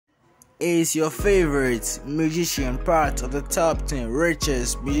Is your favorite musician part of the top 10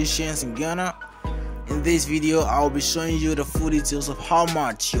 richest musicians in Ghana? In this video, I'll be showing you the full details of how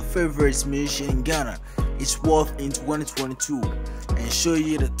much your favorite musician in Ghana is worth in 2022 and show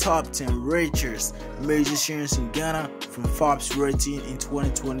you the top 10 richest musicians in Ghana from Forbes rating in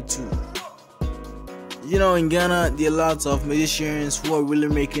 2022. You know, in Ghana, there are lots of musicians who are really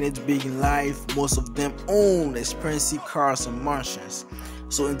making it big in life. Most of them own expensive cars and mansions.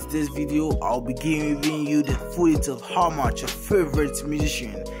 So in today's video, I'll be giving you the full details of how much your favorite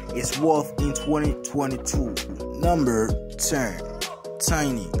musician is worth in 2022. Number 10.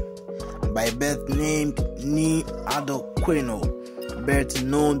 Tiny. By birth named Ni Ado Queno, better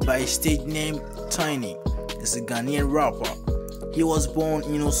known by his stage name Tiny, is a Ghanaian rapper. He was born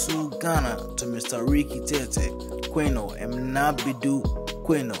in Osu, Ghana to Mr. Ricky Tete Queno and Nabidu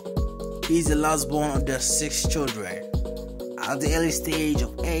Queno. He is the last born of their 6 children. At the early stage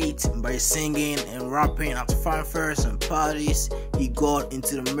of 8, by singing and rapping at fanfares and parties, he got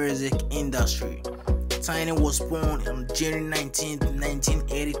into the music industry. Tiny was born on January 19,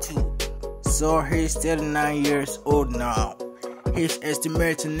 1982, so he's 39 years old now. His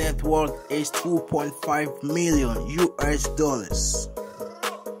estimated net worth is $2.5 million US.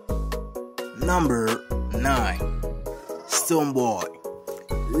 Number 9. Stonebwoy.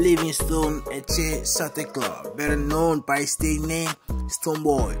 Livingstone Eche Satekla, better known by his stage name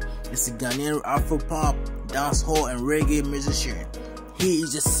Stonebwoy, is a Ghanaian Afro-pop, dancehall and reggae musician. He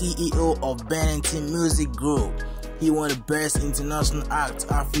is the CEO of Bennington Music Group. He won the Best International Act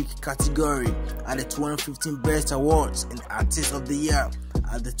Africa category at the 2015 Best Awards and Artist of the Year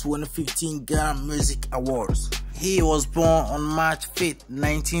at the 2015 Ghana Music Awards. He was born on March 5,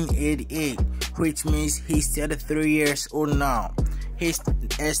 1988, which means he's 33 years old now. His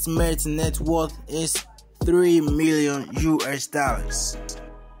estimated net worth is $3 million US.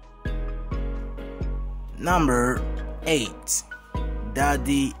 Number 8.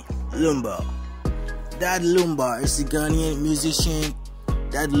 Daddy Lumba. Daddy Lumba is a Ghanaian musician.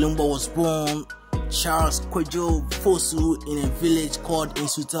 Daddy Lumba was born Charles Kwejo Fosu in a village called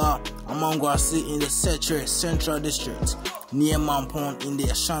Insuta, Amangwasi in the Setre Central District, near Mampon in the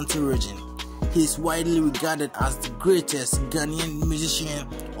Ashanti region. He is widely regarded as the greatest Ghanaian musician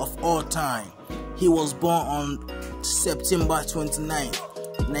of all time. He was born on September 29,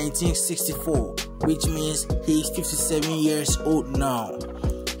 1964, which means he is 57 years old now.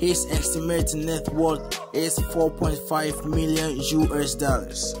 His estimated net worth is $4.5 million US.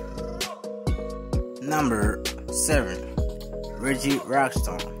 Number 7. Reggie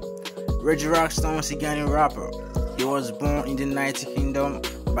Rockstone. Reggie Rockstone is a Ghanaian rapper. He was born in the United Kingdom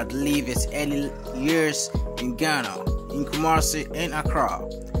but lived his early years in Ghana, in Kumasi and Accra.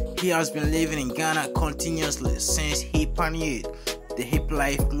 He has been living in Ghana continuously since he pioneered the hip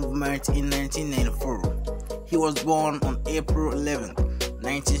life movement in 1994. He was born on April 11,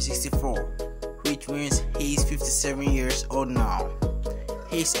 1964, which means he is 57 years old now.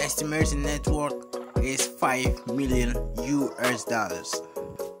 His estimated net worth is $5 million US.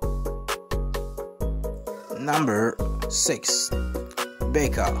 Number 6.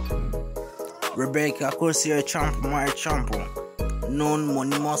 Becca. Rebecca Kosier Champo, known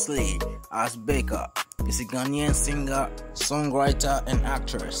mononymously as Becca, is a Ghanaian singer, songwriter, and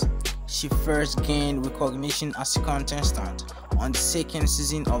actress. She first gained recognition as a contestant on the 2nd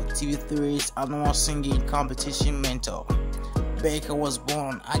season of TV3's annual singing competition Mentor. Becca was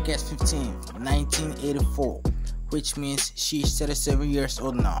born on August 15, 1984, which means she is 37 years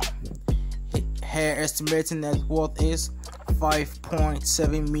old now. Her estimated net worth is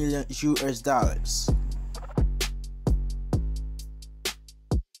 $5.7 million US.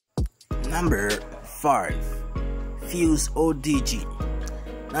 Number 5. Fuse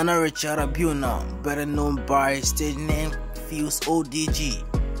ODG. Nana Richard Abuna, better known by his stage name Fuse ODG,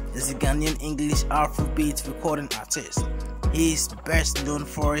 is a Ghanaian English Afrobeat recording artist. He is best known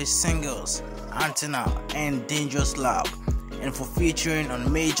for his singles Antenna and Dangerous Love, and for featuring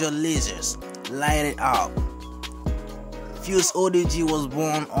on major releases Light It Up. Fuse ODG was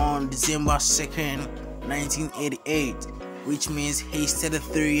born on December 2nd, 1988, which means he's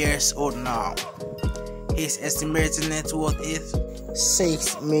 33 years old now. His estimated net worth is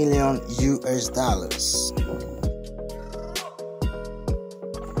 $6 million US.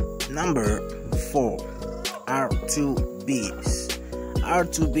 Number 4. R2Bs.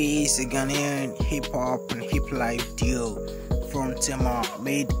 R2B is a Ghanaian hip-hop and hip-life duo from Tema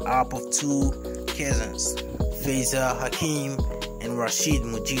made up of 2 cousins, Faiza Hakim and Rashid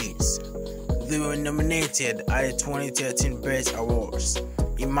Mujiz. They were nominated at the 2013 Best Awards.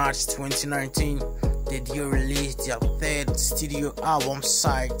 In March 2019, the duo released their third studio album,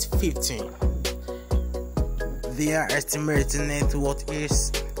 Site 15. Their estimated net worth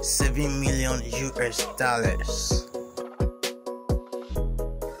is $7 million.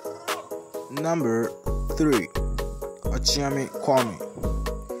 Number 3. Ochame Kwame.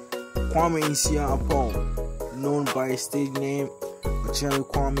 Kwame Isia Apong, known by his stage name Ochame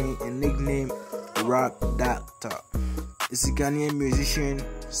Kwame and nickname Rap Doctor, is a Ghanaian musician,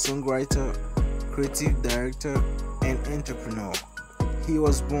 songwriter, creative director, and entrepreneur. He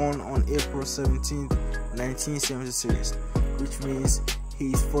was born on April 17, 1976, which means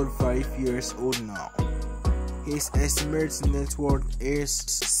he is 45 years old now. His estimated net worth is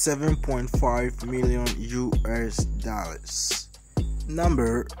 $7.5 million.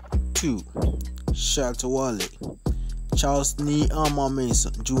 Number 2. Shatta Wale. Charles Niama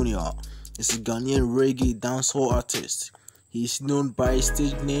Mason Jr. is a Ghanaian reggae dancehall artist. He is known by his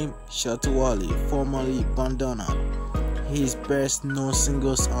stage name Shatta Wale, formerly Bandana. His best known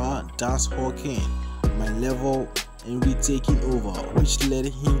singles are Dancehall King, My Level, and We Taking Over, which led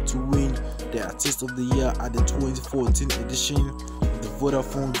him to win the Artist of the Year at the 2014 edition of the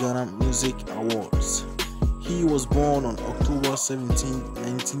Vodafone Ghana Music Awards. He was born on October 17,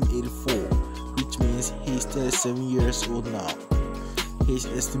 1984, which means he is 37 years old now. His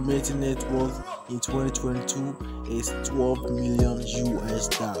estimated net worth in 2022 is $12 million.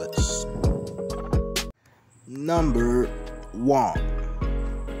 Number 1.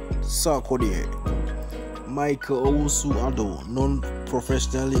 Sarkodie. Michael Owusu-Addo, known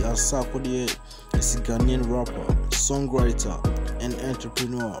professionally as Sarkodie, is a Ghanaian rapper, songwriter, and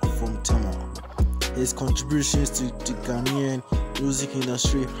entrepreneur from Tema. His contributions to the Ghanaian music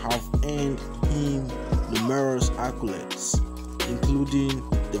industry have earned him numerous accolades, including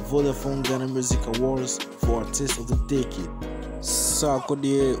the Vodafone Ghana Music Awards for Artist of the Decade.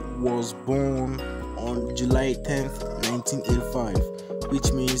 Sarkodie was born on July 10, 1985,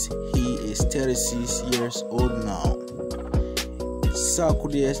 which means he is 36 years old now.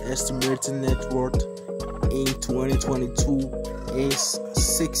 Sarkodie's estimated net worth in 2022 is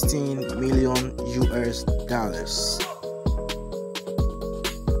 $16 million.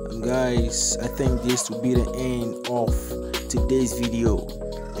 And guys, I think this will be the end of today's video.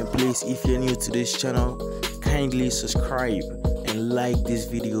 And please, if you're new to this channel, kindly subscribe and like this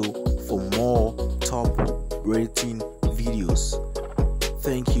video for more top rating videos.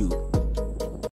 Thank you.